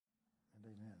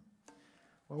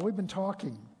Well, we've been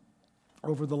talking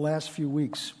over the last few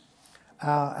weeks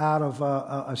out of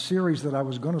a series that I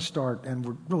was going to start, and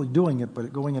we're really doing it,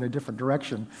 but going in a different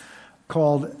direction,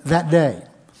 called That Day.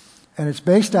 And it's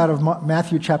based out of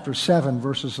Matthew chapter 7,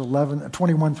 verses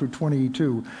 21 through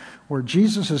 22, where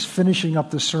Jesus is finishing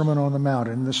up the Sermon on the Mount.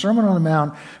 And in the Sermon on the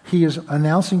Mount, he is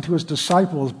announcing to his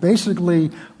disciples basically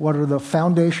what are the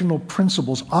foundational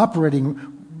principles,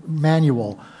 operating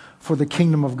manual for the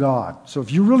kingdom of God. So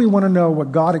if you really want to know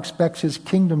what God expects his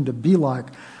kingdom to be like,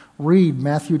 read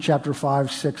Matthew chapter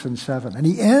 5, 6, and 7. And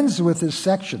he ends with this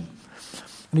section.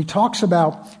 And he talks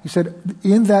about, he said,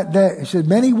 in that day, he said,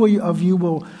 many of you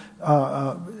will,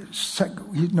 he said,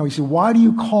 why do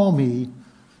you call me?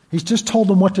 He's just told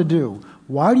them what to do.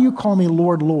 Why do you call me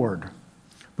Lord, Lord?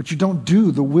 But you don't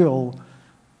do the will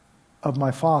of my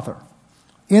Father.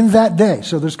 In that day,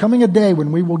 so there's coming a day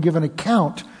when we will give an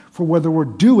account for whether we're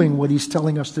doing what he's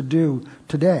telling us to do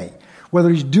today, whether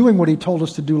he's doing what he told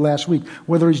us to do last week,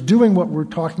 whether he's doing what we're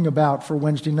talking about for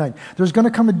Wednesday night. There's going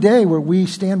to come a day where we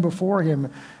stand before him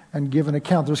and give an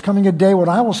account. There's coming a day when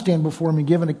I will stand before him and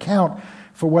give an account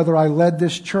for whether I led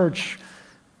this church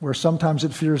where sometimes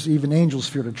it fears even angels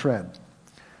fear to tread.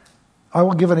 I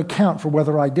will give an account for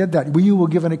whether I did that. You will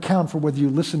give an account for whether you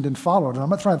listened and followed. And I'm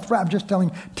not trying to I'm just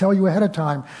tell you ahead of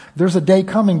time, there's a day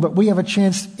coming, but we have a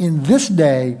chance in this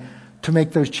day to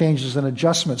make those changes and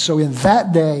adjustments. So in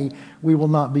that day, we will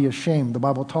not be ashamed. The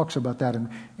Bible talks about that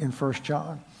in 1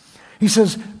 John. He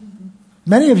says,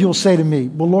 many of you will say to me,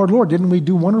 well, Lord, Lord, didn't we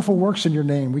do wonderful works in your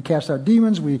name? We cast out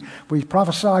demons, we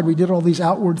prophesied, we did all these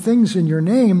outward things in your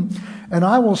name. And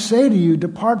I will say to you,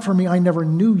 depart from me, I never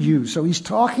knew you. So he's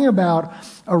talking about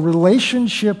a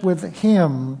relationship with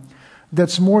him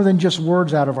that's more than just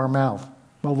words out of our mouth.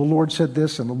 Well, the Lord said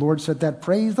this and the Lord said that.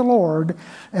 Praise the Lord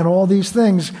and all these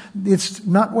things. It's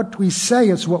not what we say,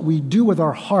 it's what we do with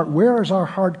our heart. Where is our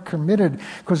heart committed?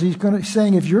 Because he's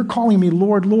saying, if you're calling me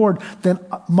Lord, Lord, then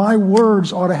my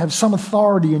words ought to have some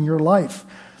authority in your life.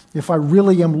 If I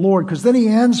really am Lord. Because then he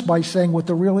ends by saying what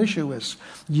the real issue is.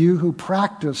 You who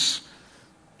practice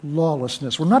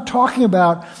lawlessness. We're not talking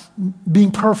about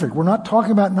being perfect. We're not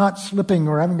talking about not slipping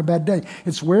or having a bad day.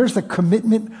 It's where's the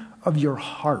commitment of your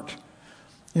heart?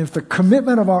 And if the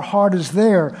commitment of our heart is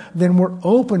there, then we're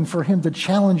open for him to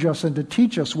challenge us and to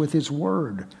teach us with his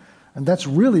word. And that's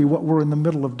really what we're in the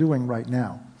middle of doing right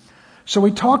now. So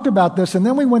we talked about this, and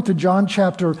then we went to John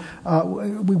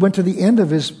we went to the end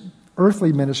of his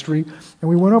earthly ministry, and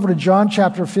we went over to John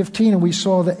chapter 15, and we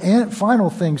saw the final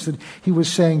things that he was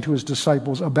saying to his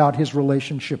disciples about his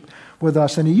relationship with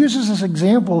us. And he uses this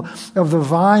example of the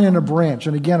vine and a branch.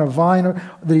 And again, a vine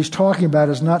that he's talking about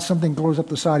is not something that grows up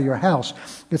the side of your house.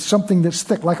 It's something that's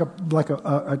thick, like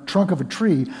a trunk of a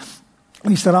tree. And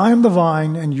he said, I am the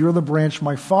vine and you're the branch.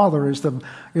 My Father is the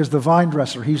vine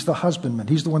dresser. He's the husbandman.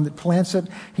 He's the one that plants it.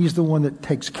 He's the one that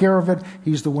takes care of it.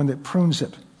 He's the one that prunes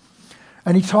it.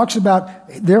 And he talks about,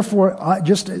 therefore,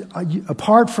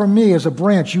 apart from me as a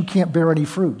branch, you can't bear any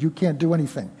fruit. You can't do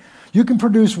anything. You can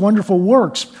produce wonderful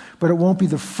works, but it won't be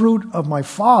the fruit of my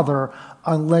Father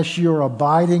unless you're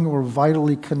abiding or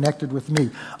vitally connected with me.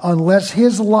 Unless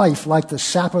his life, like the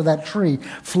sap of that tree,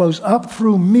 flows up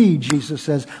through me, Jesus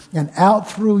says, and out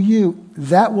through you,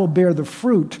 that will bear the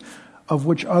fruit of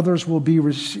which others will be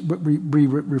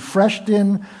refreshed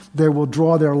in. They will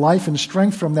draw their life and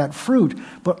strength from that fruit,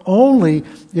 but only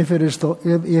if it is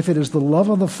the love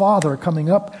of the Father coming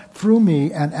up through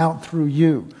me and out through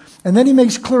you. And then he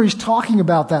makes clear he's talking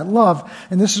about that love,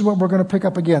 and this is what we're going to pick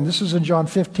up again. This is in John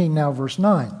 15 now, verse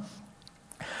 9.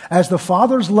 As the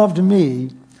Father's loved me,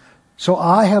 so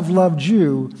I have loved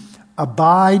you.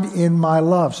 Abide in my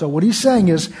love. So what he's saying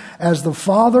is, as the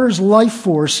Father's life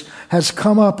force has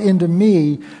come up into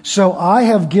me, so I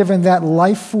have given that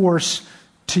life force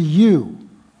to you.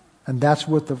 And that's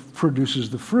what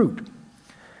produces the fruit.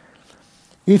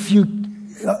 If you,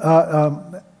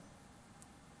 the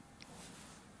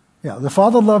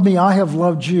Father loved me, I have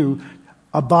loved you.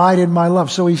 Abide in my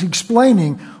love. So he's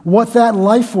explaining what that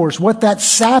life force, what that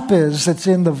sap is that's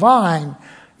in the vine,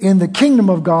 in the kingdom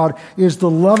of God, is the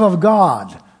love of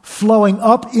God flowing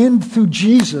up in through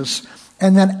Jesus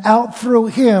and then out through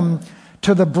him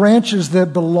to the branches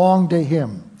that belong to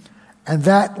him. And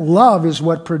that love is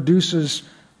what produces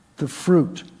the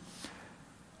fruit.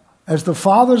 As the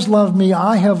Father's loved me,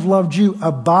 I have loved you.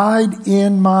 Abide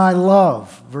in my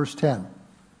love. Verse 10.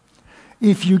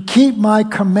 If you keep my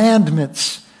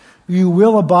commandments, you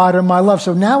will abide in my love.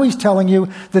 So now he's telling you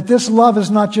that this love is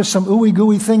not just some ooey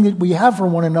gooey thing that we have for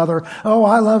one another. Oh,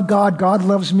 I love God. God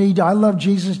loves me. I love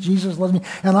Jesus. Jesus loves me.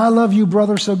 And I love you,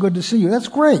 brother. So good to see you. That's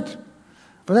great.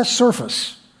 But that's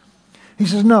surface. He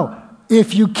says, no,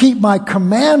 if you keep my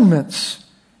commandments,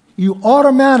 you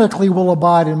automatically will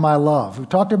abide in my love. We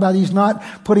talked about he's not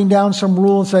putting down some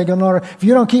rule and saying, no, if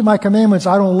you don't keep my commandments,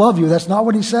 I don't love you. That's not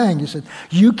what he's saying. He said,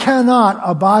 you cannot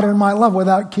abide in my love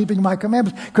without keeping my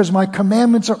commandments, because my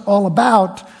commandments are all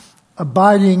about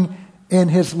abiding in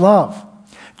his love.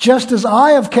 Just as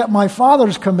I have kept my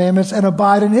Father's commandments and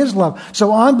abide in his love.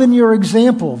 So I've been your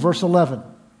example, verse 11.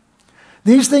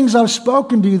 These things I've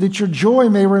spoken to you, that your joy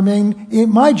may remain,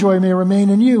 my joy may remain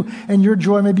in you, and your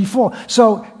joy may be full.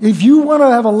 So if you want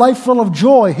to have a life full of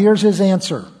joy, here's his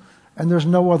answer. And there's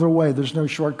no other way. There's no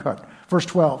shortcut. Verse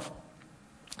 12.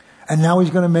 And now he's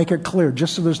going to make it clear,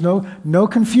 just so there's no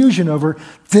confusion over,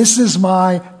 this is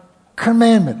my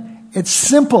commandment. It's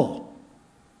simple.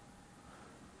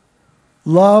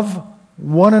 Love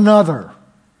one another.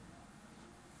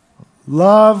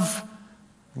 Love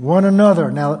one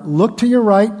another. Now look to your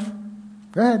right.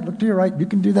 Go ahead, look to your right. You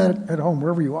can do that at home,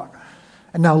 wherever you are.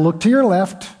 And now look to your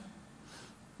left.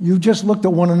 You've just looked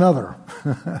at one another.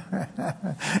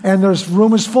 And this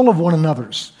room is full of one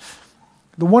another's.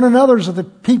 The one another's are the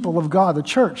people of God, the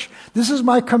church. This is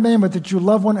my commandment, that you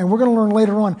love one. And we're going to learn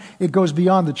later on it goes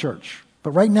beyond the church.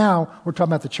 But right now we're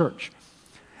talking about the church.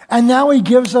 And now he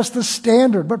gives us the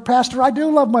standard. But Pastor, I do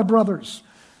love my brothers.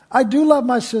 I do love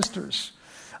my sisters.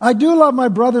 I do love my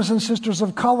brothers and sisters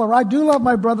of color. I do love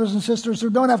my brothers and sisters who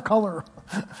don't have color.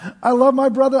 I love my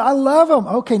brother. I love him.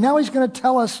 Okay, now he's going to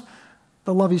tell us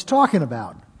the love he's talking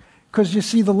about. Because you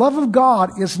see, the love of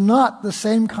God is not the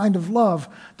same kind of love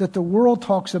that the world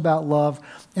talks about love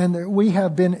and that we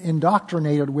have been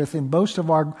indoctrinated with in most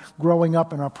of our growing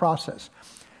up in our process.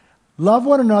 Love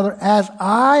one another as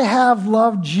I have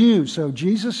loved you. So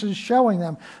Jesus is showing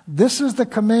them this is the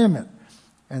commandment.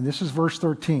 And this is verse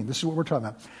 13. This is what we're talking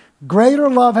about. Greater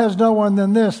love has no one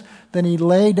than this, than he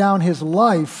lay down his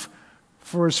life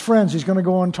for his friends. He's going to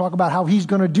go on and talk about how he's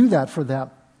going to do that for them.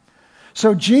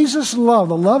 So Jesus' love,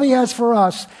 the love he has for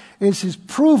us, is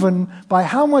proven by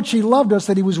how much he loved us,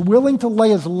 that he was willing to lay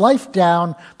his life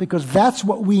down because that's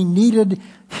what we needed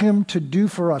him to do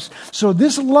for us. So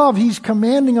this love he's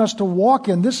commanding us to walk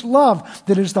in, this love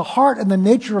that is the heart and the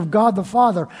nature of God the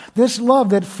Father, this love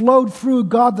that flowed through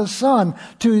God the Son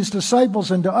to his disciples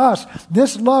and to us,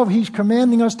 this love he's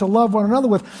commanding us to love one another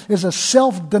with is a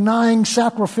self-denying,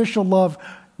 sacrificial love.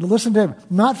 Listen to him,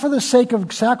 not for the sake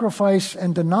of sacrifice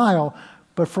and denial,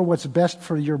 but for what's best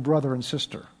for your brother and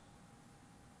sister.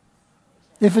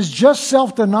 If it's just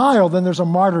self-denial, then there's a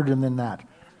martyrdom in that.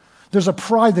 There's a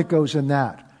pride that goes in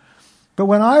that. But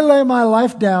when I lay my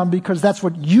life down because that's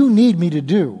what you need me to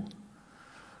do,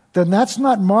 then that's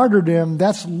not martyrdom,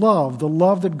 that's love, the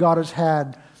love that God has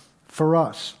had for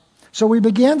us. So we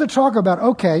began to talk about,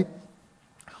 okay,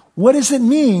 what does it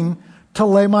mean to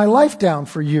lay my life down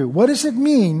for you? What does it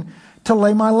mean to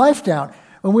lay my life down?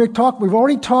 When we've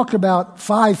already talked about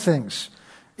 5 things.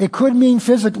 It could mean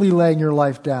physically laying your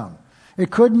life down. It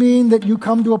could mean that you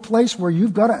come to a place where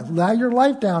you've got to lay your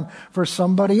life down for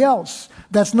somebody else.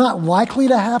 That's not likely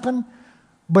to happen,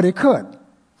 but it could.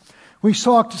 We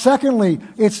talked, secondly,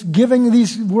 it's giving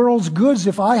these world's goods.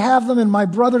 If I have them and my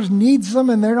brothers needs them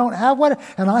and they don't have what,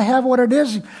 and I have what it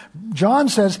is. John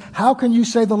says, how can you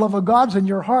say the love of God's in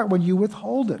your heart when you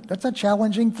withhold it? That's a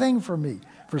challenging thing for me.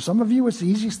 For some of you, it's the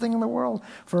easiest thing in the world.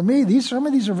 For me, some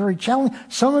of these are very challenging.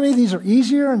 Some of these are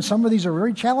easier, and some of these are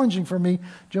very challenging for me,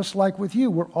 just like with you.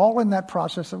 We're all in that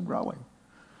process of growing.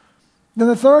 Then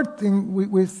the third thing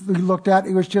we looked at,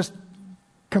 it was just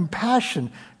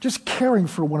compassion, just caring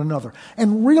for one another.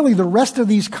 And really, the rest of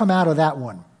these come out of that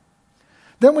one.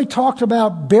 Then we talked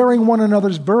about bearing one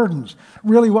another's burdens.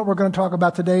 Really, what we're going to talk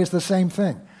about today is the same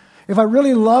thing. If I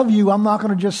really love you, I'm not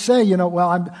going to just say,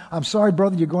 well, I'm sorry,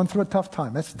 brother, you're going through a tough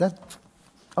time.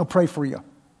 I'll pray for you.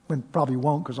 And probably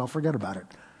won't, because I'll forget about it.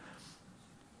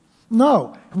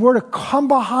 No, we're to come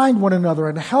behind one another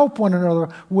and help one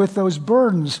another with those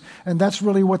burdens. And that's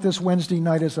really what this Wednesday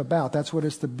night is about. That's what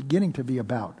it's the beginning to be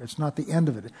about. It's not the end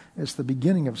of it. It's the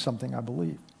beginning of something, I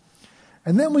believe.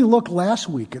 And then we looked last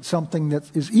week at something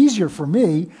that is easier for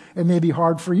me. It may be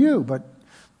hard for you, but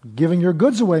giving your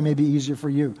goods away may be easier for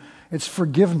you. It's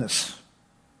forgiveness.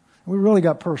 We really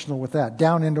got personal with that,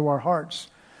 down into our hearts.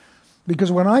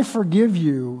 Because when I forgive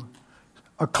you,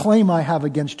 a claim I have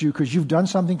against you because you've done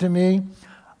something to me,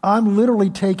 I'm literally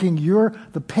taking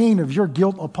the pain of your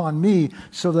guilt upon me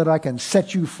so that I can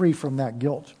set you free from that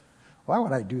guilt. Why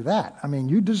would I do that? I mean,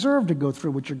 you deserve to go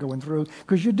through what you're going through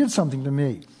because you did something to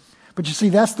me. But you see,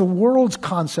 that's the world's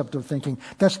concept of thinking.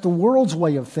 That's the world's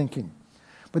way of thinking.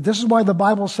 But this is why the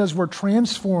Bible says we're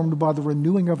transformed by the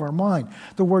renewing of our mind.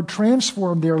 The word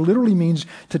transformed there literally means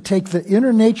to take the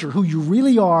inner nature, who you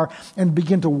really are, and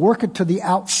begin to work it to the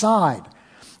outside.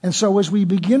 And so as we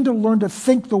begin to learn to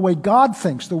think the way God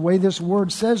thinks, the way this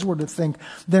word says we're to think,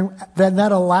 then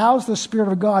that allows the Spirit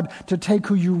of God to take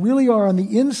who you really are on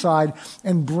the inside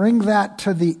and bring that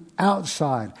to the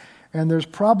outside. And there's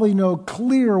probably no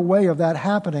clear way of that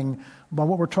happening by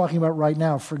what we're talking about right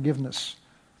now, forgiveness.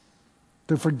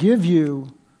 To forgive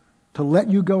you, to let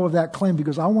you go of that claim,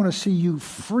 because I want to see you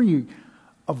free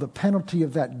of the penalty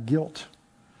of that guilt.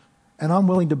 And I'm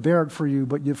willing to bear it for you,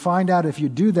 but you find out if you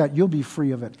do that, you'll be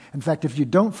free of it. In fact, if you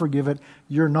don't forgive it,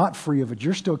 you're not free of it.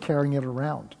 You're still carrying it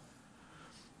around.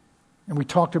 And we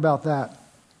talked about that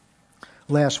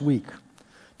last week.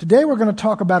 Today we're going to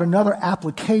talk about another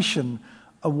application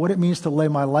of what it means to lay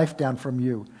my life down from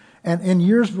you. And in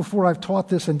years before, I've taught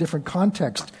this in different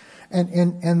contexts,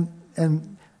 and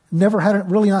never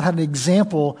really not had an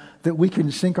example that we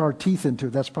can sink our teeth into.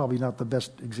 That's probably not the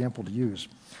best example to use.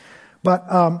 But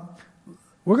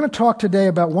we're going to talk today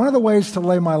about one of the ways to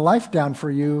lay my life down for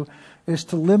you is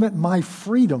to limit my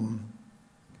freedom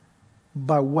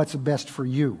by what's best for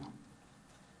you.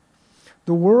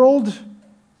 The world's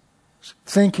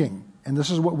thinking, and this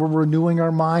is what we're renewing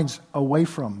our minds away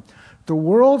from, the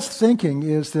world's thinking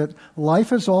is that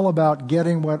life is all about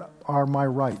getting what are my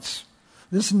rights.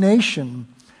 This nation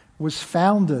was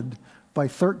founded by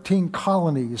 13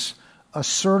 colonies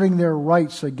asserting their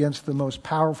rights against the most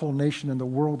powerful nation in the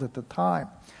world at the time.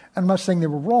 I'm not saying they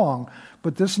were wrong,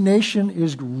 but this nation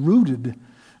is rooted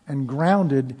and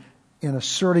grounded in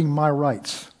asserting my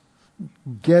rights,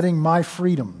 getting my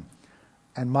freedom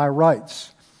and my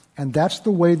rights. And that's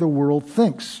the way the world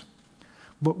thinks.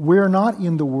 But we're not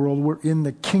in the world, we're in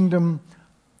the kingdom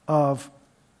of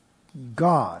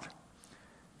God.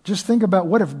 Just think about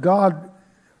what if God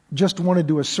just wanted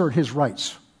to assert his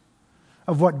rights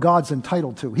of what God's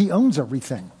entitled to. He owns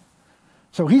everything.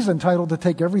 So he's entitled to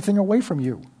take everything away from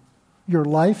you. Your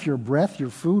life, your breath, your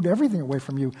food, everything away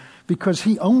from you because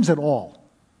he owns it all.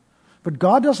 But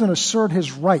God doesn't assert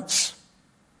his rights.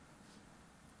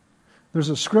 There's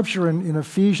a scripture in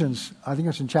Ephesians, I think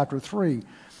it's in chapter 3,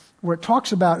 where it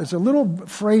talks about, it's a little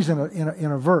phrase in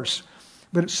a verse,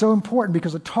 but it's so important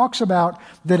because it talks about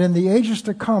that in the ages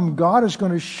to come, God is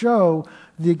going to show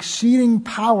the exceeding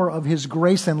power of his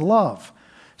grace and love.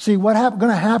 See, what's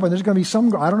going to happen, there's going to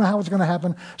be I don't know how it's going to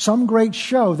happen, some great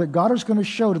show that God is going to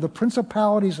show to the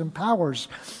principalities and powers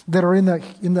that are in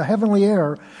the heavenly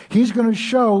air. He's going to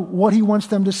show what he wants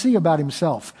them to see about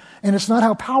himself. And it's not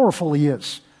how powerful he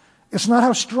is. It's not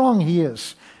how strong he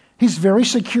is. He's very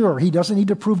secure. He doesn't need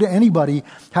to prove to anybody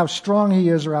how strong he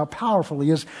is or how powerful he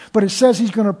is. But it says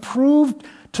he's going to prove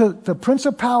to the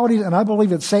principalities, and I believe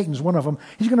that Satan's one of them,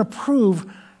 he's going to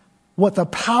prove what the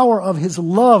power of his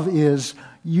love is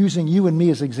using you and me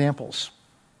as examples.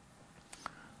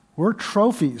 We're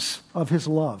trophies of his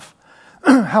love.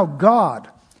 How God,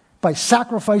 by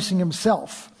sacrificing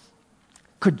himself,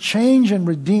 could change and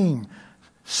redeem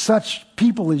such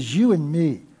people as you and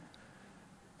me.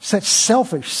 Such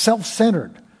selfish,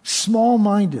 self-centered,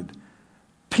 small-minded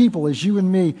people as you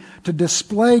and me, to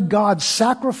display God's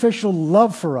sacrificial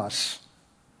love for us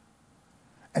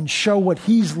and show what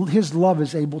his love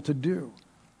is able to do.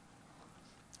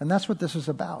 And that's what this is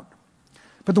about.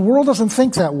 But the world doesn't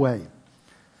think that way.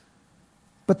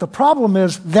 But the problem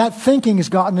is that thinking has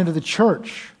gotten into the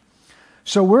church.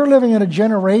 So we're living in a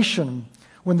generation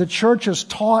when the church has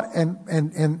taught and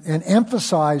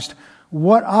emphasized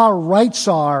what our rights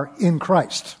are in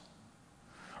Christ.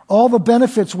 All the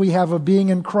benefits we have of being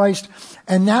in Christ,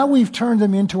 and now we've turned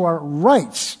them into our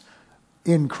rights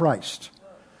in Christ.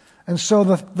 And so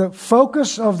the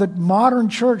focus of the modern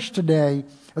church today,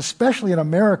 especially in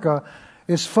America,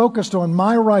 is focused on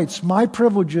my rights, my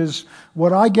privileges,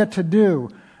 what I get to do.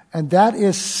 And that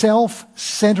is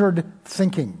self-centered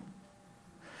thinking.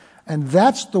 And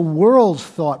that's the world's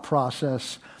thought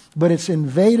process, but it's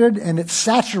invaded and it's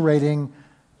saturating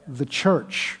the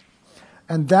church.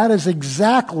 And that is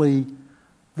exactly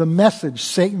the message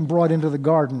Satan brought into the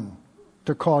garden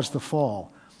to cause the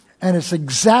fall. And it's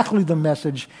exactly the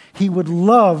message he would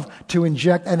love to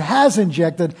inject and has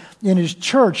injected in his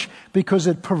church, because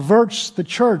it perverts the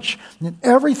church. And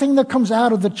everything that comes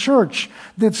out of the church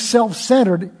that's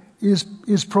self-centered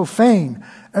is profane.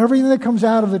 Everything that comes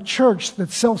out of the church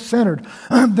that's self-centered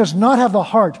does not have the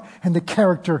heart and the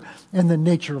character and the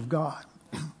nature of God.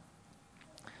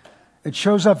 It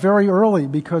shows up very early,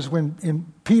 because when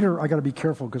in Peter, I got to be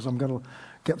careful because I'm going to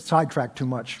get sidetracked too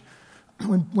much.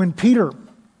 When Peter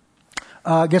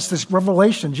gets this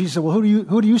revelation. Jesus said, well,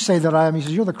 who do you say that I am? He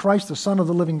says, you're the Christ, the Son of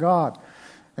the living God.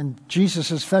 And Jesus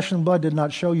says, flesh and blood did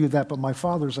not show you that, but my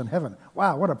Father's in heaven.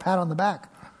 Wow, what a pat on the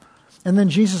back. And then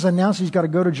Jesus announced he's got to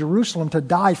go to Jerusalem to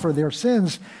die for their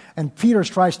sins, and Peter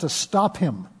tries to stop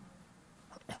him.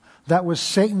 That was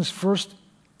Satan's first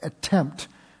attempt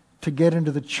to get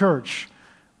into the church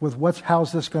with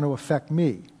how's this going to affect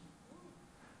me?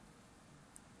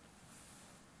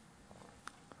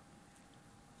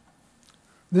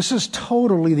 This is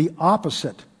totally the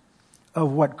opposite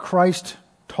of what Christ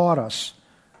taught us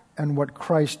and what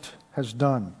Christ has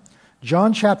done.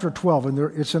 John chapter 12, and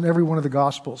it's in every one of the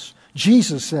Gospels.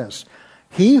 Jesus says,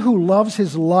 he who loves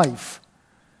his life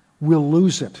will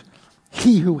lose it.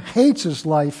 He who hates his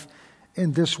life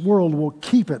in this world will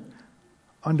keep it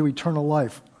unto eternal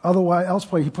life. Otherwise,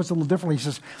 elsewhere, he puts it a little differently. He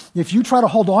says, if you try to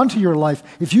hold on to your life,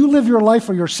 if you live your life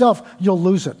for yourself, you'll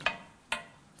lose it.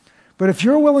 But if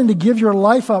you're willing to give your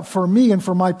life up for me and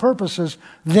for my purposes,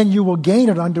 then you will gain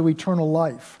it unto eternal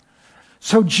life.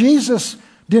 So Jesus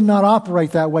did not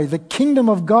operate that way. The kingdom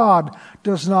of God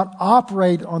does not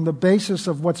operate on the basis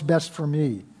of what's best for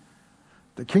me.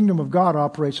 The kingdom of God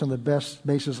operates on the best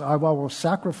basis. I will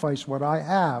sacrifice what I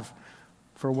have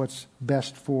for what's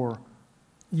best for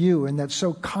you. And that's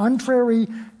so contrary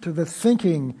to the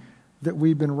thinking that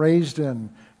we've been raised in.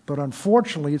 But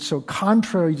unfortunately, it's so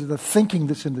contrary to the thinking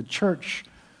that's in the church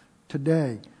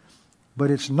today.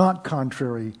 But it's not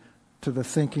contrary to the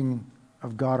thinking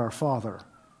of God our Father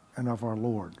and of our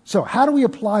Lord. So how do we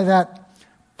apply that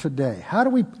today? How do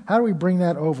we bring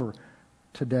that over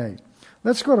today?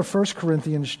 Let's go to 1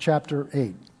 Corinthians chapter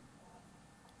 8.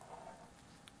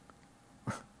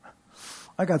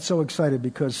 I got so excited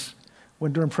because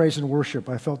when during praise and worship,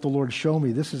 I felt the Lord show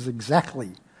me this is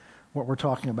exactly what we're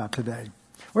talking about today.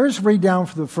 We'll just read down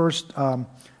for the first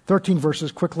 13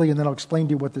 verses quickly, and then I'll explain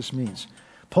to you what this means.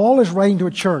 Paul is writing to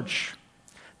a church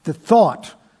that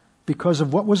thought, because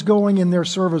of what was going in their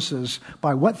services,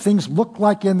 by what things looked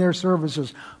like in their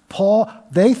services,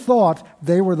 they thought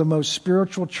they were the most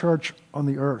spiritual church on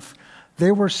the earth.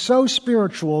 They were so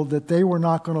spiritual that they were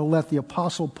not going to let the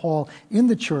Apostle Paul in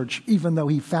the church, even though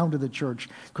he founded the church,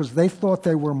 because they thought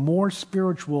they were more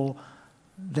spiritual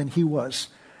than he was.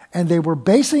 And they were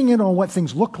basing it on what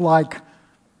things looked like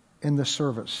in the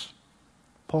service.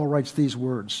 Paul writes these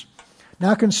words.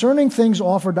 Now concerning things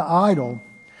offered to idol,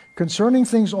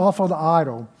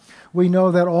 we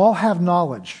know that all have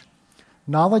knowledge.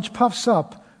 Knowledge puffs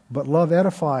up, but love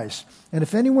edifies. And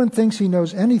if anyone thinks he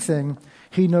knows anything,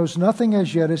 he knows nothing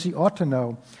as yet as he ought to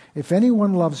know. If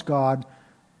anyone loves God,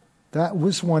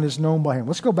 this one is known by him.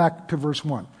 Let's go back to verse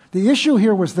 1. The issue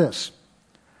here was this.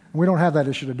 We don't have that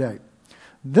issue today.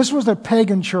 This was a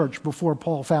pagan church before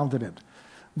Paul founded it.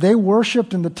 They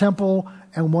worshipped in the temple,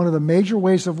 and one of the major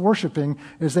ways of worshiping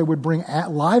is they would bring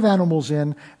live animals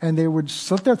in, and they would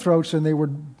slit their throats, and they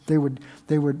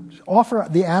would offer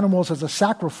the animals as a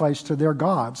sacrifice to their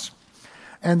gods.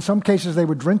 And in some cases, they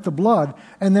would drink the blood,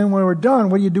 and then when they were done,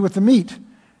 what do you do with the meat?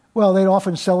 Well, they'd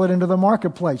often sell it into the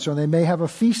marketplace, or they may have a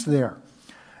feast there.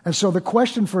 And so the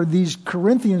question for these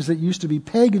Corinthians that used to be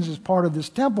pagans as part of this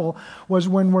temple was,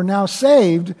 when we're now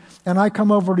saved and I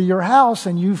come over to your house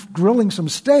and you're grilling some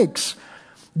steaks,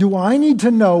 do I need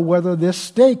to know whether this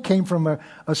steak came from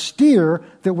a steer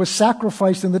that was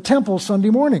sacrificed in the temple Sunday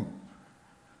morning?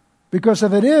 Because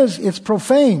if it is, it's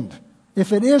profaned.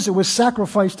 If it is, it was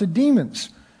sacrificed to demons.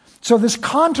 So this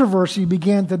controversy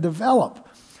began to develop.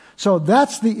 So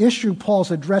that's the issue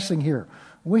Paul's addressing here.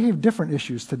 We have different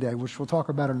issues today, which we'll talk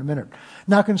about in a minute.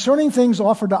 Now, concerning things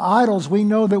offered to idols, we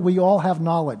know that we all have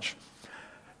knowledge.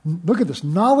 Look at this.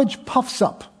 Knowledge puffs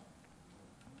up.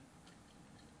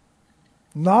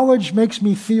 Knowledge makes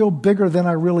me feel bigger than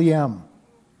I really am.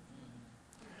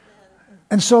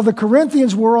 And so the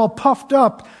Corinthians were all puffed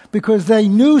up because they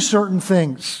knew certain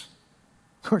things.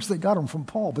 Of course, they got them from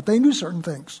Paul, but they knew certain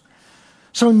things.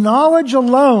 So knowledge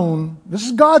alone, this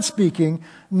is God speaking,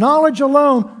 knowledge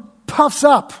alone puffs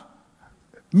up,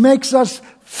 makes us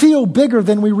feel bigger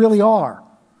than we really are.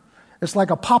 It's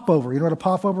like a popover. You know what a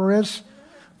popover is?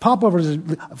 Popover is,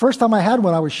 the first time I had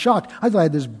one, I was shocked. I thought I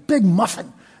had this big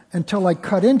muffin until I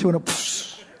cut into it. And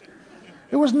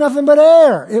it was nothing but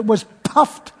air. It was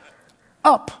puffed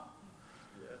up.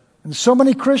 And so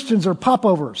many Christians are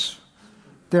popovers.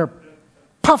 They're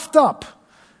puffed up.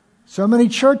 So many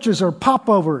churches are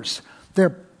popovers.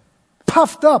 They're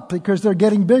puffed up because they're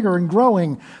getting bigger and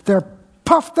growing. They're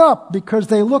puffed up because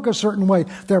they look a certain way.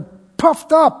 They're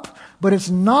puffed up, but it's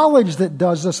knowledge that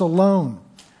does this alone.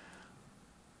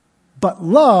 But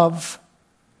love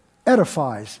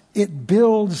edifies. It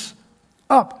builds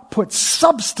up, puts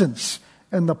substance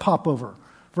in the popover.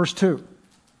 Verse 2.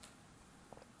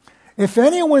 If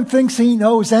anyone thinks he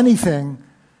knows anything,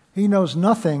 he knows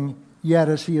nothing yet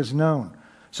as he is known.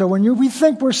 So when we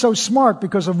think we're so smart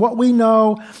because of what we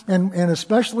know, and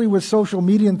especially with social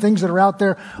media and things that are out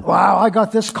there, wow, I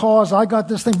got this cause, I got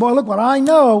this thing, boy, look what I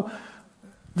know.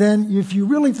 Then if you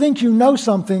really think you know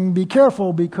something, be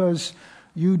careful because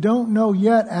you don't know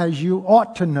yet as you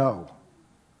ought to know.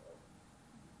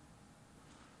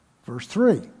 Verse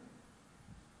 3.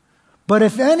 But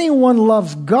if anyone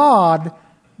loves God,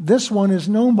 this one is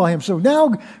known by him. So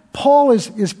now Paul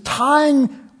is tying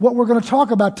what we're going to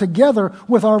talk about together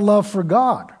with our love for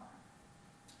God.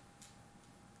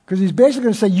 Because he's basically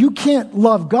going to say you can't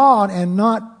love God and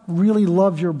not really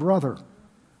love your brother.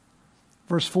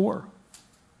 Verse 4.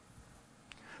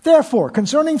 Therefore,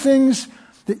 concerning things,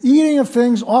 the eating of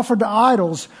things offered to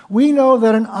idols, we know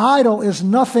that an idol is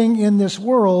nothing in this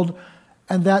world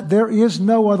and that there is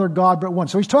no other God but one.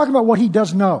 So he's talking about what he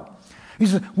does know. He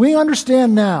says, we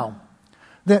understand now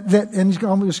that and he's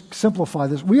going to just simplify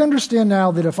this. We understand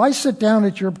now that if I sit down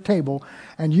at your table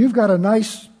and you've got a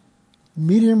nice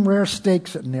medium rare steak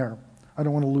sitting there, I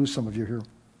don't want to lose some of you here.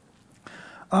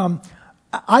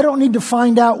 I don't need to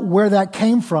find out where that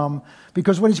came from,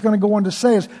 because what he's going to go on to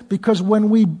say is because when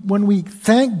we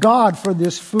thank God for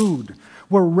this food,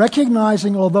 we're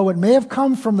recognizing, although it may have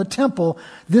come from the temple,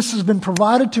 this has been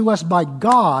provided to us by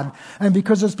God. And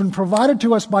because it's been provided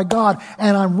to us by God,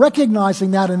 and I'm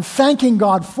recognizing that and thanking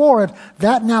God for it,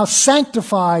 that now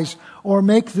sanctifies or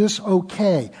make this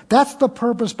okay. That's the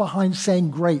purpose behind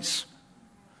saying grace.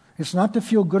 It's not to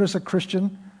feel good as a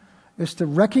Christian. It's to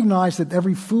recognize that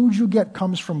every food you get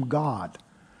comes from God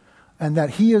and that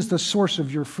He is the source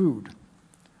of your food.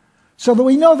 So that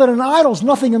we know that an idol is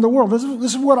nothing in the world. This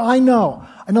is what I know.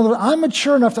 I know that I'm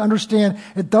mature enough to understand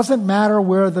it doesn't matter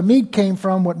where the meat came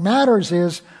from. What matters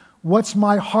is what's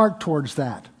my heart towards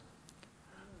that.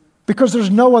 Because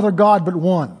there's no other God but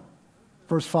one.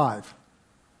 Verse 5.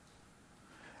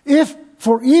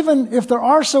 Even if there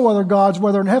are so other gods,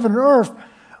 whether in heaven or earth,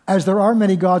 as there are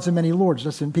many gods and many lords.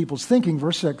 That's in people's thinking.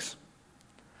 Verse 6.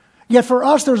 Yet for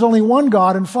us there's only one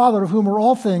God and Father of whom are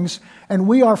all things, and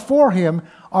we are for Him,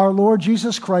 our Lord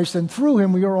Jesus Christ, and through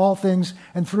Him we are all things,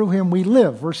 and through Him we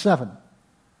live. Verse 7.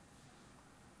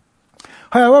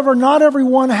 However, not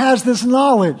everyone has this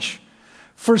knowledge.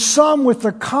 For some with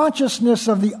the consciousness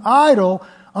of the idol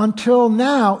until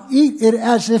now eat it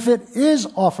as if it is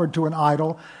offered to an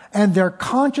idol, and their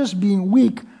conscience being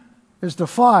weak is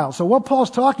defiled. So what Paul's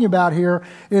talking about here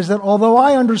is that although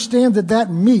I understand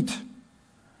that meat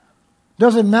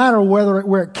doesn't matter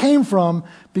where it came from,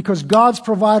 because God's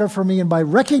provided for me, and by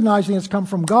recognizing it's come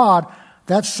from God,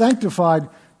 that's sanctified.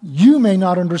 You may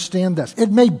not understand this.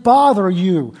 It may bother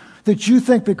you that you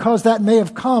think because that may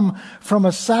have come from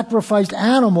a sacrificed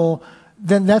animal,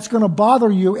 then that's going to bother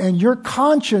you, and your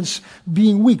conscience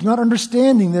being weak, not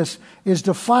understanding this, is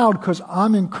defiled because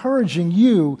I'm encouraging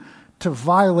you to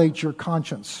violate your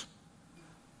conscience.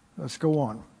 Let's go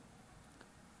on.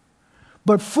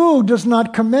 But food does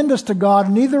not commend us to God,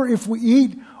 neither if we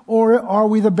eat or are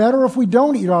we the better, if we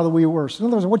don't eat are we worse. In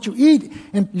other words, what you eat,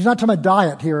 and he's not talking about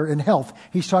diet here in health,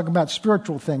 he's talking about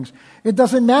spiritual things. It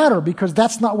doesn't matter because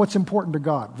that's not what's important to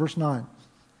God. Verse 9.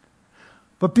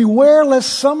 But beware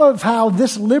lest somehow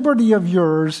this liberty of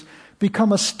yours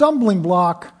become a stumbling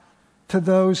block to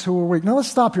those who are weak. Now let's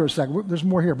stop here a second. There's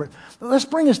more here, but let's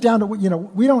bring this down to,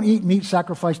 we don't eat meat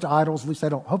sacrificed to idols. At least I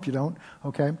don't. Hope you don't.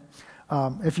 Okay.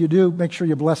 If you do, make sure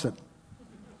you bless it.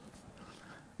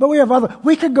 But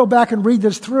we could go back and read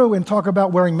this through and talk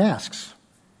about wearing masks.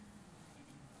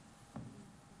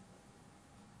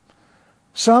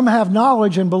 Some have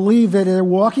knowledge and believe that they're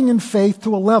walking in faith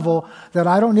to a level that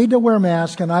I don't need to wear a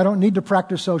mask and I don't need to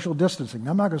practice social distancing.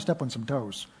 I'm not going to step on some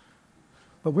toes,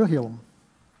 but we'll heal them.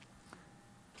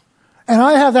 And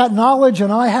I have that knowledge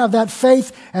and I have that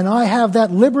faith and I have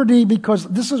that liberty because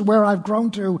this is where I've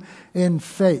grown to in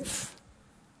faith.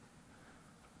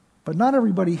 But not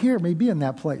everybody here may be in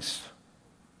that place.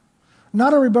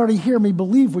 Not everybody here may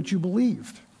believe what you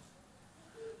believed.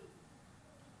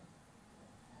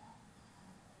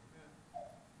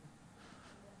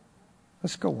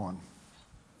 Let's go on.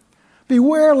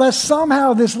 Beware lest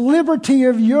somehow this liberty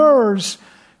of yours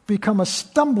become a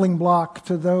stumbling block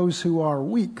to those who are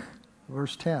weak.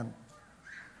 Verse 10.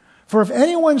 For if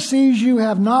anyone sees you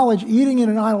have knowledge eating in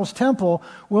an idol's temple,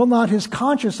 will not his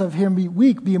conscience of him be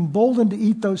weak, be emboldened to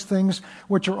eat those things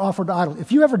which are offered to idols?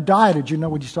 If you ever dieted, you know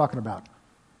what he's talking about.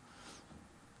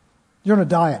 You're on a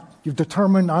diet. You've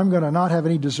determined I'm going to not have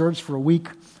any desserts for a week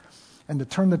and to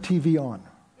turn the TV on.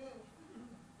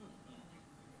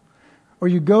 Or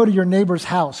you go to your neighbor's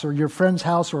house or your friend's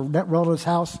house or relative's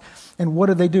house, and what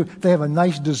do? They have a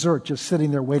nice dessert just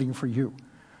sitting there waiting for you.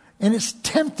 And it's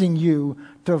tempting you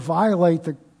to violate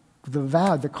the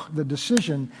the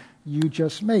decision you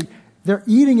just made. They're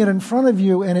eating it in front of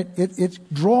you, and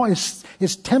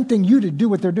it's tempting you to do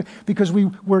what they're doing, because we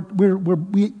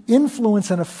influence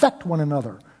and affect one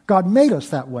another. God made us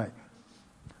that way.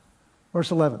 Verse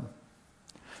 11.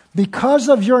 Because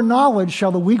of your knowledge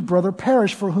shall the weak brother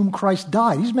perish for whom Christ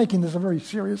died. He's making this a very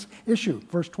serious issue.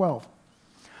 Verse 12.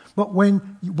 But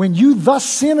when you thus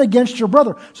sin against your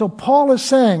brother. So Paul is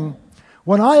saying,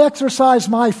 when I exercise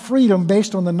my freedom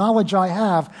based on the knowledge I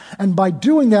have, and by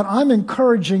doing that, I'm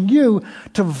encouraging you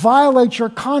to violate your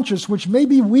conscience, which may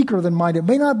be weaker than mine. It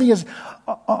may not be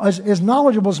as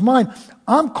knowledgeable as mine.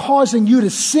 I'm causing you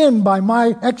to sin by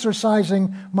my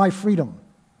exercising my freedom.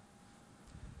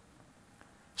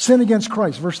 Sin against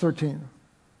Christ, verse 13.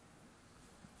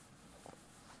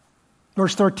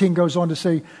 Verse 13 goes on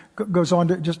to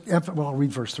I'll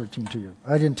read verse 13 to you.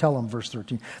 I didn't tell him verse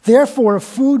 13. Therefore, if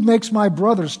food makes my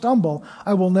brother stumble,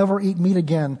 I will never eat meat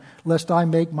again, lest I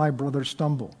make my brother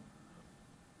stumble.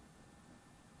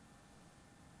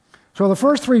 So the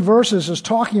first three verses is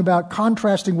talking about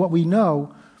contrasting what we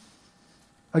know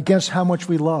against how much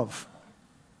we love.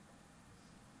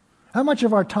 How much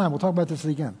of our time, we'll talk about this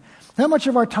again, how much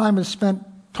of our time is spent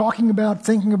talking about,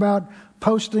 thinking about,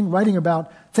 posting, writing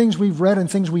about things we've read and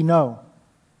things we know?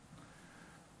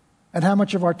 And how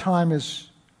much of our time is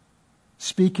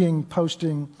speaking,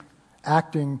 posting,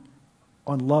 acting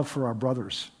on love for our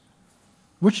brothers?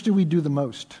 Which do we do the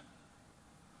most?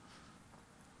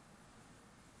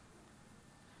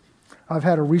 I've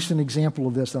had a recent example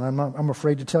of this, and I'm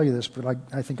afraid to tell you this, but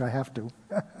I think I have to.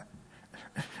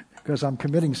 Because I'm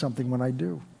committing something when I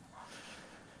do.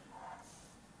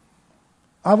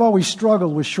 I've always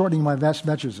struggled with shortening my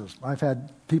messages. I've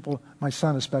had people, my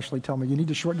son especially, tell me, you need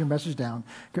to shorten your message down.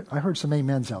 I heard some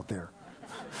amens out there.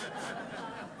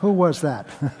 Who was that?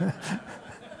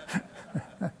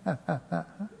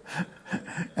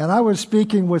 And I was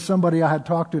speaking with somebody I had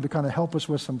talked to kind of help us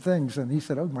with some things, and he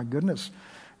said, oh my goodness,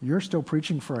 you're still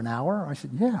preaching for an hour? I said,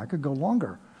 yeah, I could go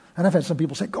longer. And I've had some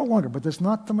people say, go longer, but that's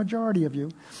not the majority of you.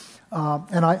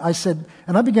 And I said,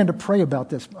 and I began to pray about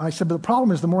this. I said, but the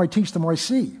problem is the more I teach, the more I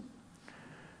see.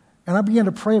 And I began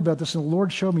to pray about this, and the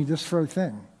Lord showed me this very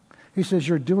thing. He says,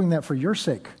 you're doing that for your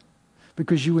sake,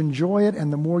 because you enjoy it,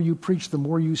 and the more you preach, the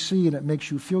more you see, and it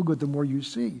makes you feel good the more you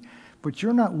see. But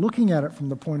you're not looking at it from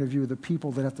the point of view of the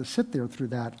people that have to sit there through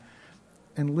that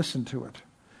and listen to it.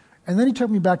 And then he took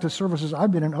me back to services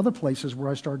I've been in other places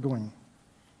where I started going.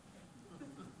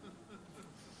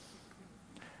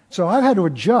 So I've had to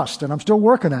adjust, and I'm still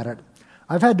working at it.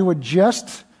 I've had to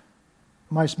adjust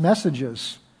my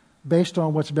messages based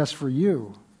on what's best for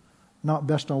you, not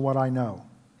based on what I know.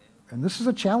 And this is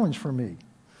a challenge for me,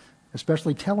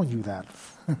 especially telling you that.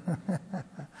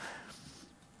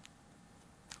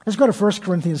 Let's go to 1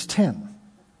 Corinthians 10.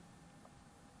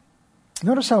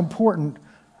 Notice how important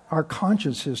our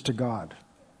conscience is to God.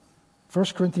 1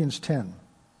 Corinthians 10,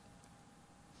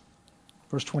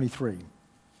 verse 23.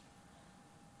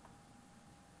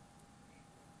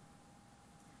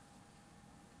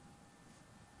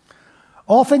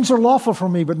 All things are lawful for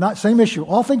me, but not, same issue.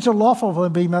 All things are lawful for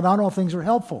me, but not all things are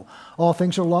helpful. All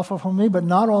things are lawful for me, but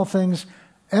not all things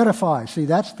edify. See,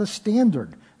 that's the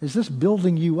standard. Is this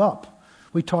building you up?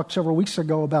 We talked several weeks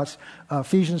ago about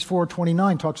Ephesians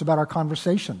 4:29, talks about our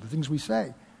conversation, the things we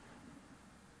say.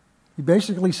 He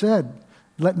basically said,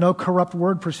 let no corrupt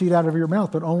word proceed out of your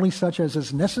mouth, but only such as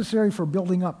is necessary for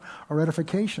building up or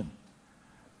edification.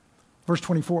 Verse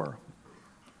 24.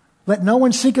 Let no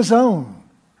one seek his own,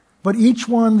 but each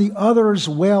one the other's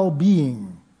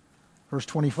well-being. Verse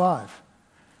 25.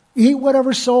 Eat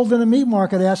whatever's sold in the meat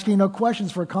market, asking no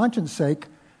questions for conscience sake.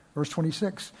 Verse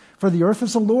 26. For the earth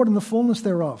is the Lord and the fullness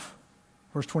thereof.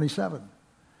 Verse 27.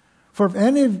 For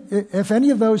if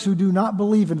any of those who do not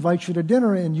believe invite you to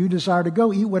dinner and you desire to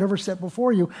go, eat whatever's set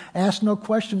before you. Ask no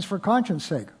questions for conscience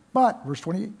sake. But, verse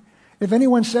 28, if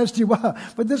anyone says to you, well,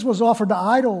 but this was offered to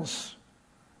idols,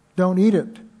 don't eat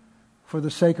it for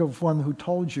the sake of one who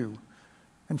told you,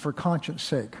 and for conscience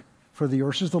sake, for the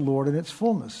earth is the Lord and its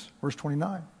fullness. Verse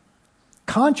 29.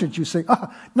 Conscience, you say,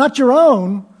 not your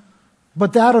own,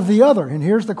 but that of the other. And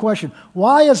here's the question.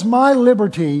 Why is my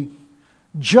liberty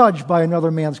judged by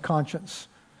another man's conscience?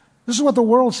 This is what the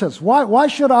world says. Why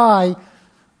should I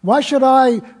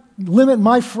limit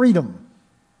my freedom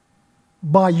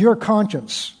by your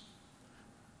conscience?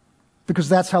 Because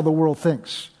that's how the world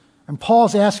thinks. And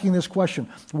Paul's asking this question.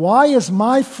 Why is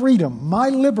my freedom, my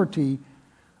liberty,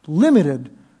 limited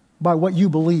by what you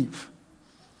believe?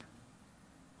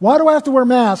 Why do I have to wear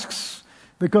masks?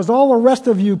 Because all the rest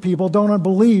of you people don't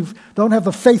believe, don't have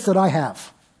the faith that I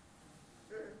have.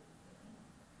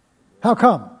 How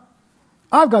come?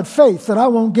 I've got faith that I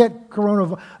won't get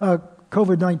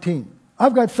COVID-19.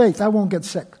 I've got faith I won't get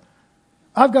sick.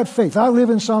 I've got faith. I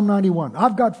live in Psalm 91.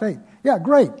 I've got faith. Yeah,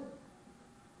 great.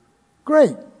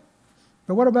 Great.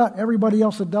 But what about everybody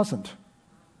else that doesn't?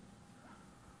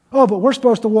 Oh, but we're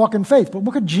supposed to walk in faith. But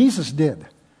look what Jesus did.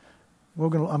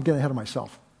 I'm getting ahead of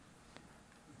myself.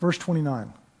 Verse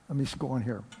 29. Let me go on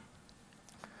here.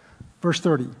 Verse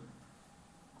 30.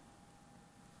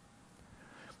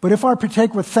 But if I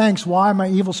partake with thanks, why am I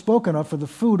evil spoken of for the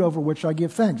food over which I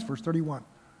give thanks? Verse 31.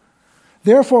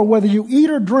 Therefore, whether you eat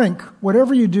or drink,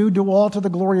 whatever you do, do all to the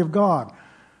glory of God.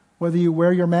 Whether you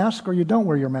wear your mask or you don't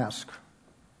wear your mask.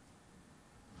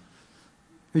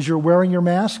 Is you're wearing your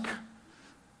mask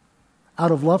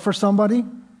out of love for somebody?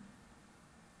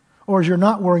 Or is you're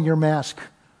not wearing your mask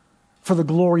for the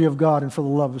glory of God and for the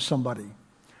love of somebody?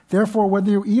 Therefore, whether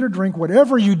you eat or drink,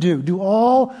 whatever you do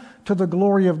all to the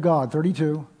glory of God.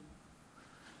 32.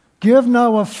 Give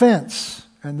no offense,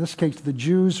 in this case to the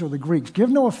Jews or the Greeks. Give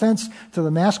no offense to the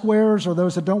mask wearers or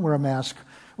those that don't wear a mask,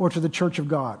 or to the church of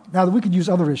God. Now, we could use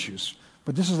other issues,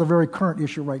 but this is a very current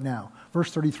issue right now.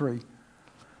 Verse 33.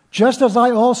 Just as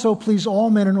I also please all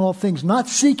men in all things, not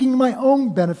seeking my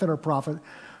own benefit or profit,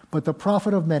 but the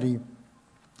profit of many,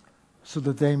 so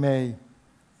that they may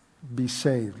be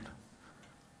saved.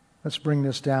 Let's bring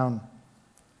this down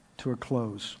to a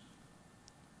close.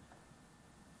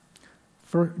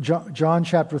 For John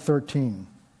chapter 13.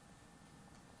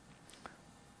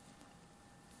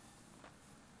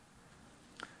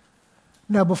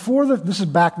 Now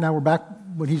we're back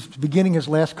when he's beginning his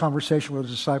last conversation with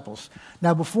his disciples.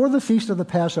 Now before the feast of the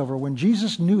Passover, when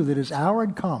Jesus knew that his hour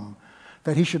had come,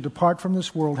 that he should depart from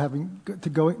this world, having to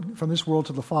go from this world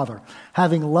to the Father.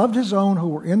 Having loved his own who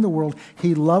were in the world,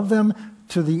 he loved them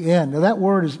to the end. Now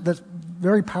that's a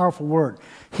very powerful word.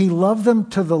 He loved them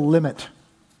to the limit.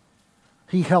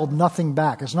 He held nothing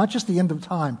back. It's not just the end of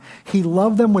time. He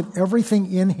loved them with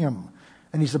everything in him.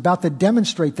 And he's about to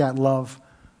demonstrate that love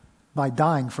by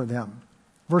dying for them.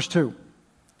 Verse 2.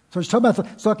 So he's talking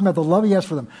about the love he has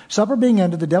for them. Supper being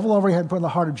ended, the devil already had put in the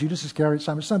heart of Judas Iscariot,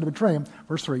 Simon's son, to betray him.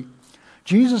 Verse 3.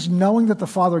 Jesus, knowing that the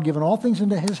Father had given all things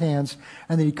into his hands,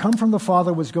 and that he come from the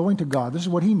Father, was going to God. This is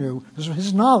what he knew. This was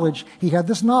his knowledge. He had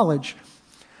this knowledge.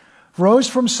 Rose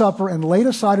from supper and laid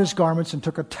aside his garments and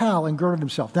took a towel and girded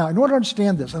himself. Now, in order to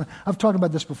understand this, and I've talked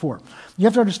about this before, you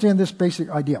have to understand this basic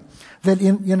idea, that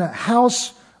in a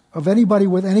house of anybody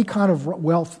with any kind of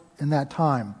wealth in that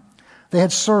time, they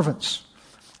had servants.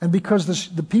 And because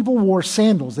the people wore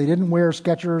sandals, they didn't wear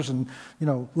Skechers and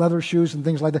leather shoes and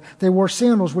things like that. They wore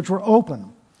sandals which were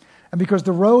open. And because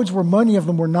the roads many of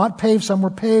them were not paved, some were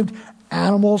paved,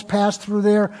 animals passed through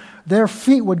there, their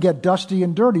feet would get dusty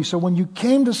and dirty. So when you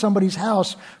came to somebody's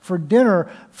house for dinner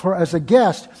as a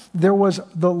guest, there was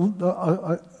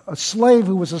a slave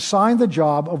who was assigned the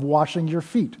job of washing your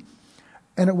feet.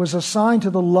 And it was assigned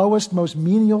to the lowest, most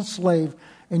menial slave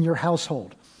in your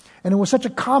household. And it was such a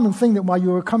common thing that while you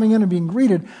were coming in and being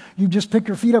greeted, you just pick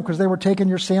your feet up because they were taking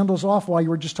your sandals off while you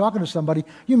were just talking to somebody.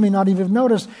 You may not even have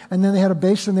noticed. And then they had a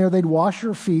basin there. They'd wash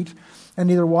your feet and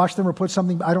either wash them or put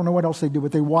something, I don't know what else they do,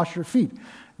 but they wash your feet.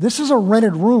 This is a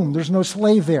rented room. There's no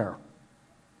slave there.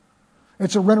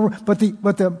 It's a rented room. But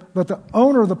the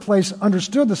owner of the place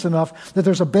understood this enough that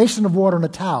there's a basin of water and a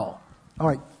towel. All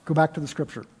right, go back to the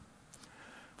scripture.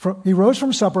 He rose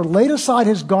from supper, laid aside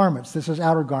his garments. This is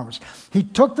outer garments. He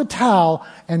took the towel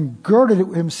and girded it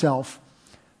himself.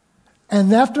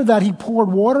 And after that, he poured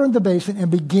water in the basin and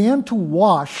began to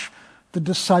wash the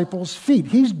disciples' feet.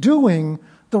 He's doing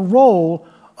the role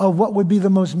of what would be the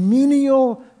most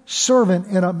menial servant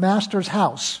in a master's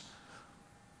house.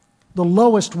 The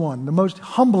lowest one, the most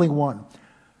humbling one.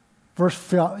 Verse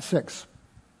 6.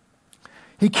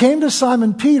 He came to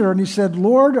Simon Peter and he said,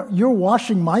 Lord, you're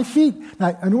washing my feet?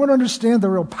 Now, I want to understand the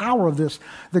real power of this.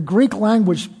 The Greek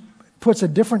language puts a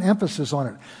different emphasis on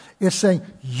it. It's saying,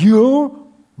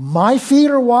 my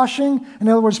feet are washing? In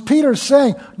other words, Peter's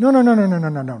saying,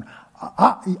 no.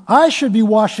 I should be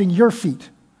washing your feet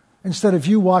instead of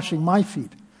you washing my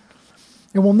feet.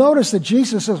 And we'll notice that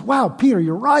Jesus says, wow, Peter,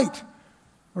 you're right.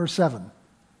 Verse 7.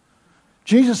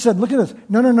 Jesus said, look at this.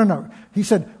 No. He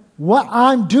said, what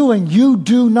I'm doing, you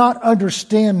do not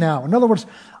understand now. In other words,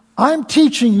 I'm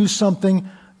teaching you something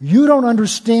you don't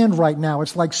understand right now.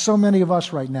 It's like so many of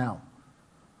us right now.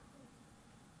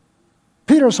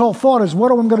 Peter's whole thought is,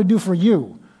 what am I going to do for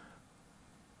you?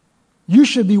 You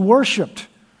should be worshipped.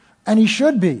 And he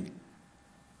should be.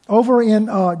 Over in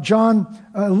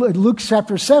Luke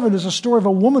chapter 7, there's a story of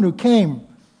a woman who came.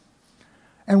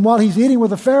 And while he's eating with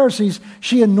the Pharisees,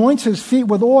 she anoints his feet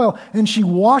with oil, and she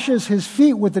washes his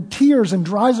feet with the tears and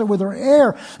dries it with her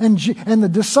hair. And the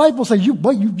disciples say,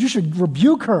 you should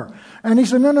rebuke her. And he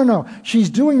said, no. She's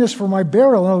doing this for my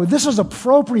burial. No, this is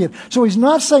appropriate. So he's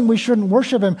not saying we shouldn't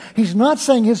worship him. He's not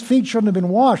saying his feet shouldn't have been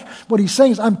washed. What he's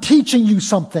saying is, I'm teaching you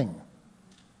something.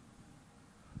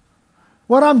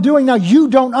 What I'm doing now, you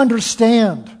don't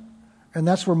understand. And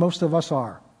that's where most of us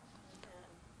are.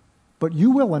 But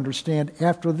you will understand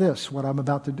after this what I'm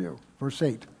about to do. Verse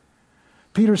 8.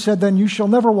 Peter said, then you shall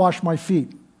never wash my feet.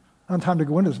 I don't have time to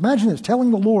go into this. Imagine this,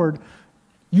 telling the Lord,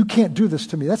 you can't do this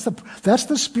to me. That's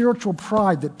the spiritual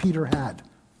pride that Peter had.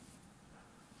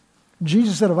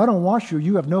 Jesus said, if I don't wash you,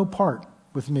 you have no part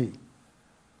with me.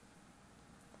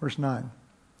 Verse 9.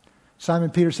 Simon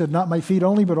Peter said, not my feet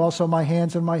only, but also my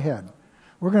hands and my head.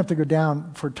 We're going to have to go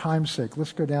down for time's sake.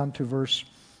 Let's go down to verse...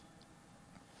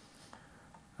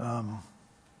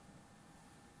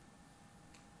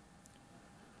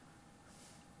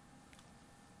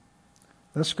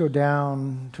 let's go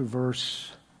down to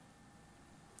verse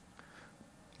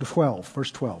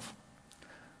 12.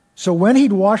 So when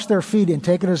he'd washed their feet and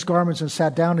taken his garments and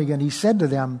sat down again, he said to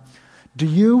them, do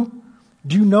you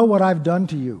know what I've done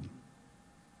to you?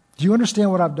 Do you understand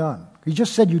what I've done? He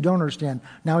just said you don't understand.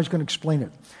 Now he's going to explain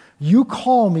it. You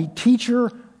call me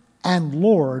teacher and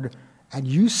Lord, and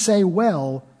you say,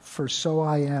 well, for so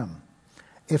I am.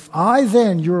 If I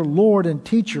then, your Lord and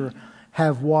teacher,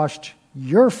 have washed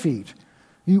your feet,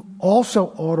 you also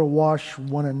ought to wash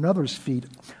one another's feet.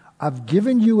 I've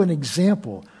given you an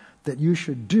example that you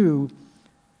should do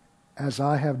as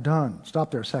I have done. Stop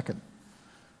there a second.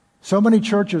 So many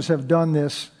churches have done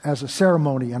this as a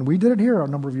ceremony, and we did it here a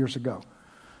number of years ago.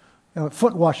 A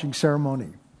foot washing ceremony.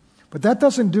 But that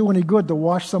doesn't do any good to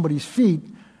wash somebody's feet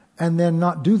and then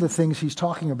not do the things he's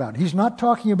talking about. He's not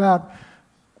talking about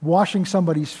washing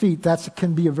somebody's feet. That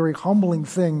can be a very humbling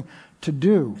thing to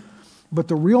do. But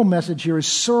the real message here is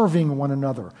serving one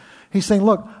another. He's saying,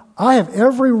 look, I have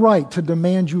every right to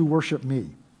demand you worship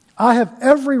me. I have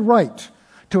every right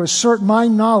to assert my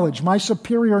knowledge, my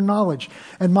superior knowledge,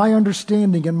 and my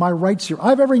understanding and my rights here. I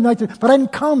have every right to, but I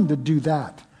didn't come to do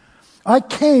that. I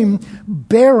came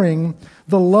bearing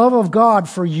the love of God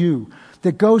for you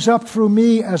that goes up through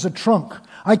me as a trunk.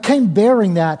 I came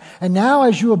bearing that, and now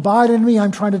as you abide in me,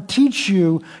 I'm trying to teach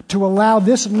you to allow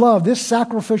this love, this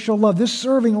sacrificial love, this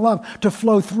serving love to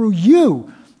flow through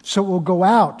you so it will go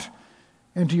out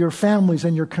into your families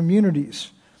and your communities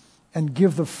and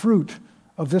give the fruit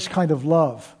of this kind of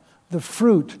love, the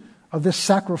fruit of this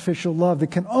sacrificial love that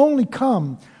can only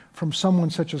come from someone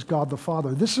such as God the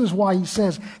Father. This is why he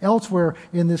says elsewhere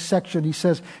in this section, he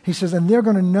says, and they're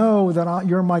going to know that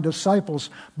you're my disciples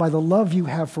by the love you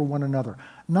have for one another.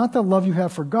 Not the love you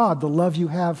have for God, the love you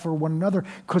have for one another,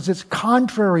 because it's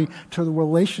contrary to the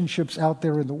relationships out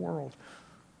there in the world.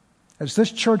 As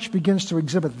this church begins to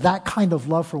exhibit that kind of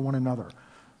love for one another,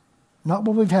 not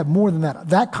what we've had, more than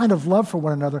that kind of love for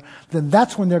one another, then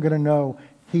that's when they're going to know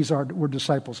we're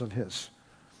disciples of his.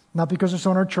 Not because it's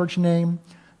on our church name,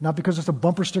 not because it's a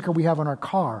bumper sticker we have on our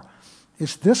car.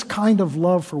 It's this kind of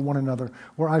love for one another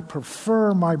where I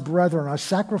prefer my brethren. I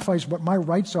sacrifice what my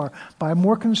rights are, but I'm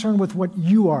more concerned with what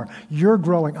you are. You're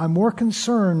growing. I'm more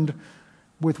concerned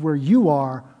with where you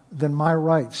are than my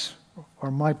rights or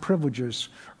my privileges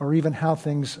or even how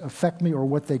things affect me or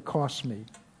what they cost me.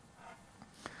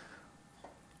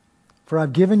 For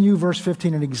I've given you, verse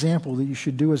 15, an example that you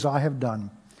should do as I have done.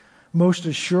 Most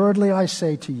assuredly I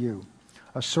say to you,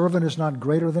 a servant is not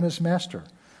greater than his master,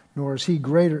 nor is he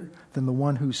greater than the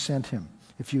one who sent him.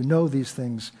 If you know these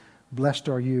things, blessed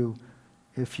are you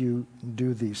if you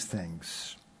do these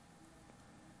things.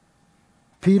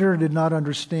 Peter did not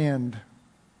understand.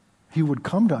 He would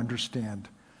come to understand.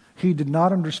 He did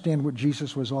not understand what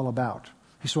Jesus was all about.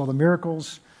 He saw the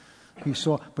miracles.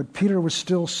 But Peter was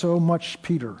still so much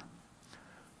Peter.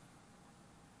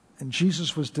 And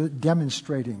Jesus was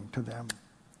demonstrating to them.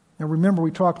 Now remember, we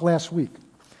talked last week.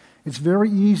 It's very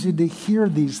easy to hear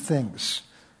these things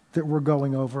that we're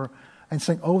going over and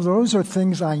saying, oh, those are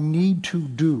things I need to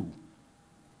do.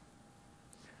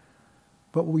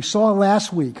 But what we saw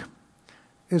last week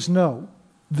is no,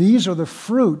 these are the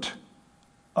fruit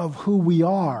of who we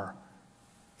are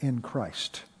in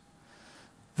Christ.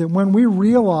 That when we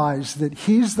realize that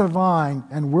he's the vine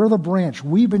and we're the branch,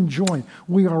 we've been joined,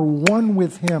 we are one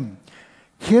with him.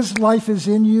 His life is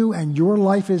in you and your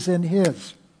life is in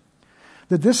his.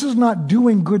 That this is not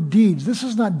doing good deeds. This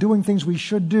is not doing things we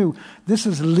should do. This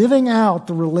is living out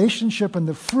the relationship and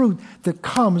the fruit that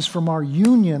comes from our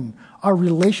union, our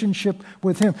relationship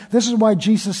with Him. This is why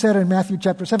Jesus said in Matthew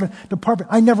chapter 7, "Depart,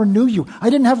 I never knew you. I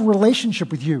didn't have a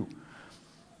relationship with you.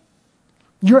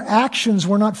 Your actions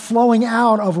were not flowing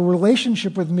out of a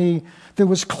relationship with me that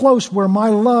was close, where my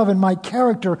love and my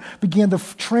character began to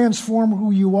transform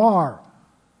who you are."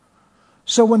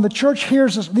 So when the church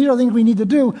hears us, these are things we need to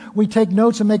do, we take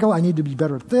notes and make, I need to be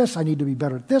better at this, I need to be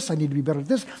better at this, I need to be better at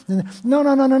this.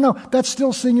 No. That's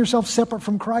still seeing yourself separate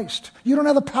from Christ. You don't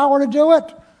have the power to do it.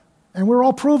 And we're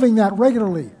all proving that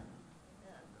regularly.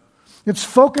 It's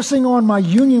focusing on my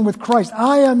union with Christ.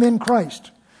 I am in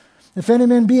Christ. If any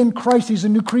man be in Christ, he's a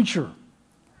new creature.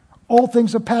 All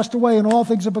things have passed away and all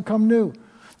things have become new.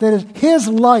 That is His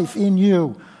life in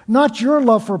you, not your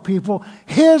love for people,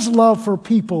 His love for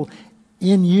people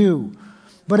in you.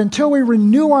 But until we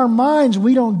renew our minds,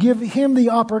 we don't give Him the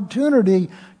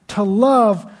opportunity to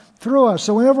love through us.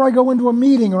 So whenever I go into a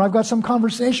meeting or I've got some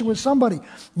conversation with somebody,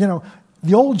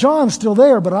 the old John's still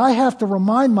there, but I have to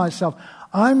remind myself,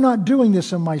 I'm not doing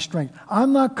this in my strength.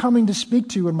 I'm not coming to speak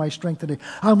to you in my strength today.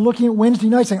 I'm looking at Wednesday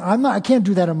night saying, I can't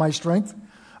do that in my strength.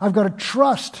 I've got to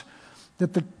trust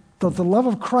that the love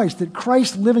of Christ, that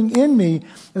Christ living in me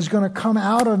is going to come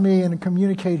out of me and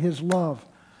communicate His love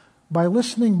by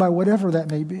listening, by whatever that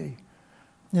may be.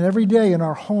 And every day in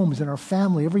our homes, in our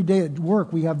family, every day at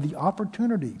work, we have the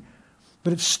opportunity.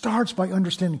 But it starts by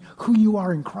understanding who you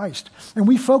are in Christ. And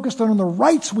we focused on the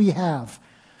rights we have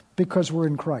because we're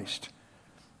in Christ.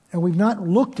 And we've not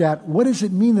looked at what does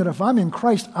it mean that if I'm in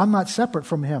Christ, I'm not separate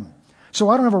from Him. So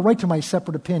I don't have a right to my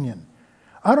separate opinion.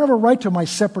 I don't have a right to my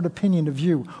separate opinion of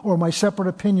you or my separate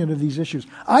opinion of these issues.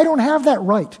 I don't have that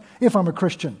right if I'm a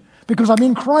Christian because I'm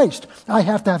in Christ. I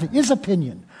have to have His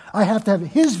opinion. I have to have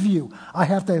His view. I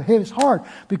have to have His heart.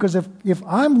 Because if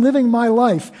I'm living my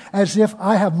life as if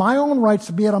I have my own rights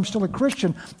to be it, I'm still a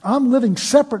Christian, I'm living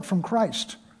separate from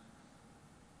Christ.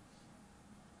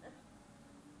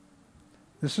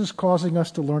 This is causing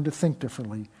us to learn to think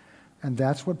differently. And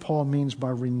that's what Paul means by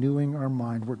renewing our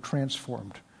mind. We're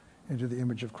transformed into the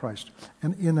image of Christ.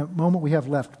 And in the moment we have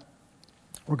left,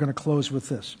 we're going to close with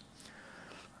this.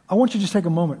 I want you to just take a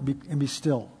moment and be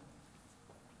still.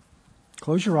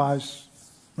 Close your eyes.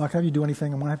 I'm not going to have you do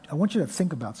anything. I want you to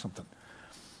think about something.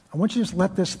 I want you to just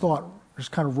let this thought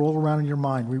just kind of roll around in your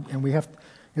mind.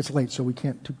 It's late, so we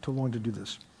can't take too long to do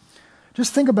this.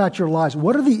 Just think about your lives.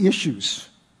 What are the issues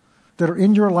that are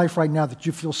in your life right now that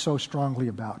you feel so strongly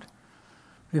about?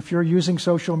 If you're using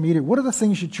social media, what are the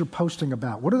things that you're posting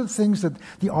about? What are the things that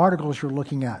the articles you're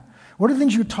looking at? What are the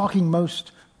things you're talking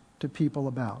most to people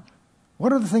about?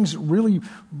 What are the things that really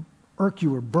irk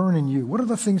you or burn in you? What are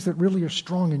the things that really are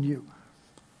strong in you?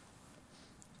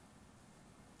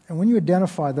 And when you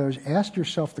identify those, ask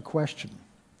yourself the question,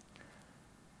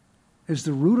 is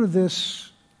the root of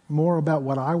this more about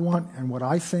what I want and what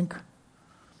I think?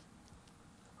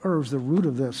 Or is the root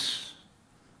of this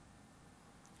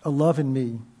a love in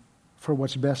me for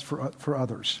what's best for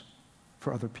others,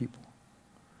 for other people?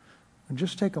 And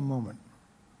just take a moment.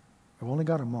 I've only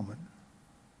got a moment.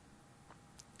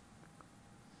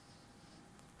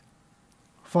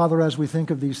 Father, as we think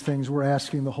of these things, we're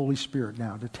asking the Holy Spirit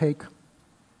now to take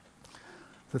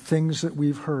the things that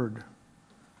we've heard,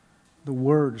 the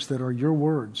words that are your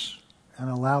words, and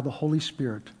allow the Holy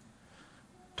Spirit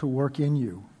to work in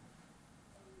you,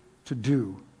 to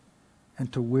do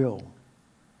and to will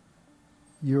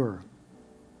your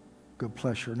good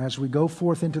pleasure. And as we go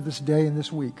forth into this day and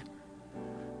this week,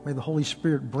 may the Holy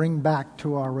Spirit bring back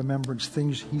to our remembrance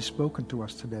things He's spoken to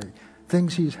us today,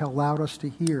 things He's allowed us to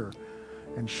hear,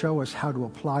 and show us how to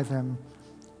apply them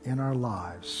in our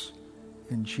lives.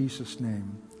 In Jesus'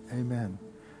 name, amen.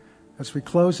 As we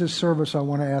close this service, I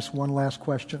want to ask one last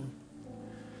question.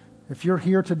 If you're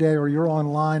here today or you're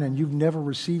online and you've never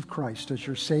received Christ as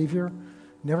your Savior,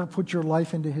 never put your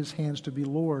life into His hands to be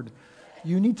Lord,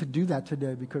 you need to do that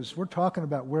today, because we're talking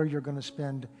about where you're going to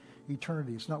spend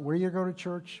eternity. It's not where you go to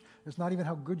church. It's not even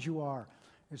how good you are.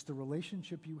 It's the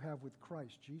relationship you have with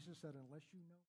Christ. Jesus said, unless you know...